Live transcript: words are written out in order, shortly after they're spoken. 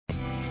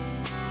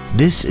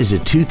This is a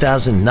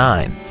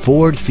 2009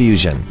 Ford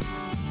Fusion.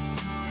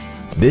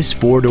 This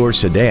four-door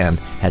sedan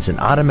has an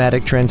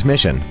automatic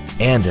transmission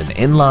and an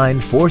inline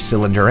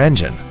four-cylinder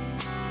engine.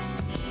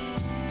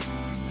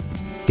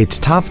 Its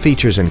top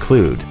features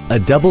include a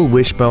double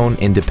wishbone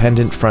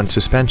independent front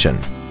suspension,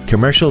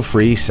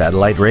 commercial-free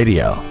satellite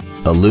radio,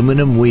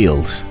 aluminum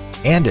wheels,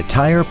 and a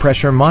tire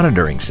pressure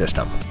monitoring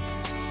system.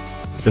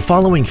 The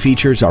following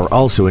features are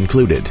also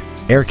included: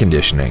 air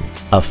conditioning,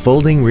 a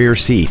folding rear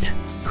seat,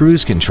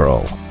 cruise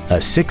control, a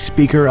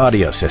 6-speaker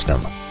audio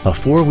system, a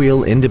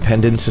 4-wheel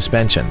independent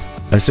suspension,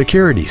 a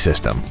security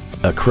system,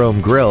 a chrome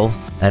grille,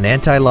 an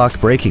anti-lock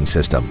braking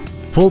system,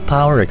 full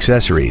power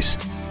accessories,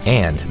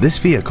 and this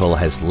vehicle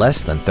has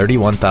less than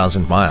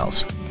 31,000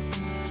 miles.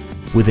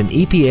 With an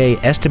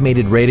EPA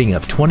estimated rating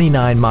of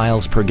 29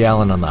 miles per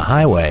gallon on the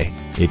highway,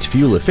 its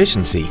fuel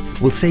efficiency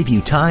will save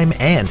you time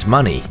and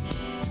money.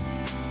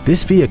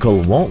 This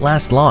vehicle won't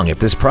last long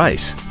at this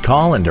price.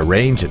 Call and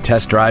arrange a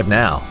test drive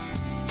now.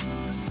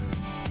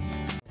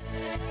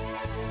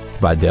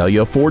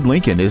 Vidalia Ford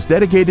Lincoln is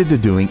dedicated to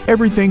doing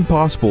everything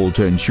possible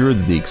to ensure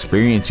that the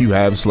experience you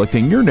have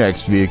selecting your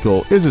next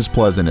vehicle is as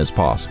pleasant as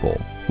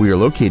possible. We are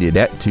located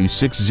at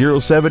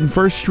 2607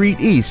 First Street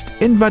East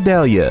in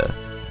Vidalia.